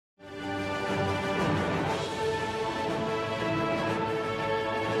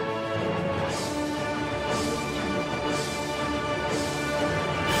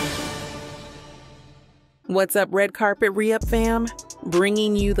What's up, Red Carpet Re-Up fam?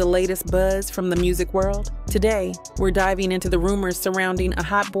 Bringing you the latest buzz from the music world. Today, we're diving into the rumors surrounding a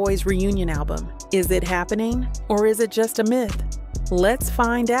Hot Boys reunion album. Is it happening, or is it just a myth? Let's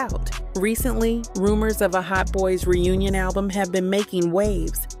find out. Recently, rumors of a Hot Boys reunion album have been making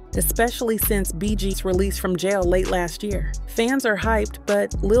waves, especially since BG's release from jail late last year. Fans are hyped,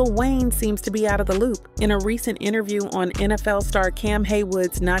 but Lil Wayne seems to be out of the loop. In a recent interview on NFL star Cam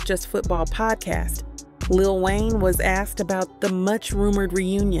Haywood's Not Just Football podcast, Lil Wayne was asked about the much-rumored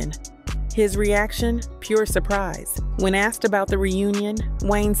reunion. His reaction? Pure surprise. When asked about the reunion,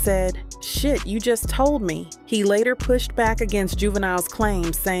 Wayne said, "Shit, you just told me." He later pushed back against Juvenile's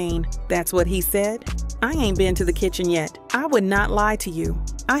claims, saying, "That's what he said? I ain't been to the kitchen yet. I would not lie to you.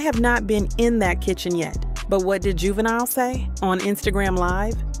 I have not been in that kitchen yet." But what did Juvenile say? On Instagram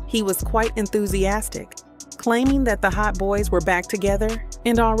Live, he was quite enthusiastic, claiming that the Hot Boys were back together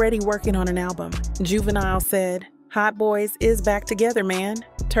and already working on an album. Juvenile said, "Hot Boys is back together, man.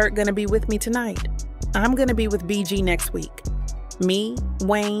 Turk gonna be with me tonight. I'm gonna be with BG next week. Me,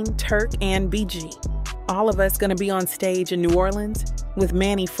 Wayne, Turk, and BG. All of us gonna be on stage in New Orleans with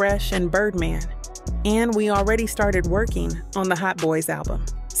Manny Fresh and Birdman. And we already started working on the Hot Boys album."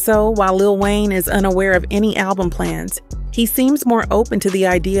 So while Lil Wayne is unaware of any album plans, he seems more open to the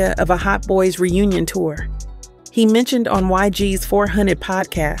idea of a Hot Boys reunion tour. He mentioned on YG's 400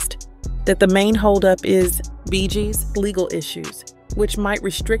 podcast that the main holdup is BG's legal issues, which might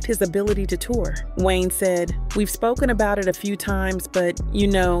restrict his ability to tour. Wayne said, "We've spoken about it a few times, but you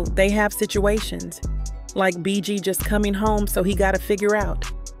know, they have situations. Like BG just coming home, so he gotta figure out,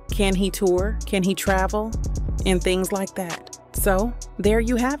 can he tour, can he travel, and things like that." So, there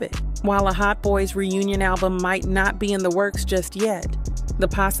you have it. While a Hot Boys reunion album might not be in the works just yet, the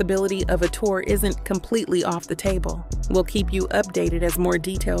possibility of a tour isn't completely off the table. We'll keep you updated as more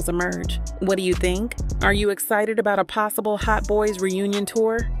details emerge. What do you think? Are you excited about a possible Hot Boys reunion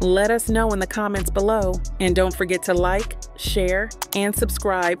tour? Let us know in the comments below. And don't forget to like, share, and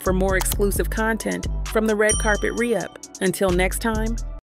subscribe for more exclusive content from the Red Carpet Re-Up. Until next time,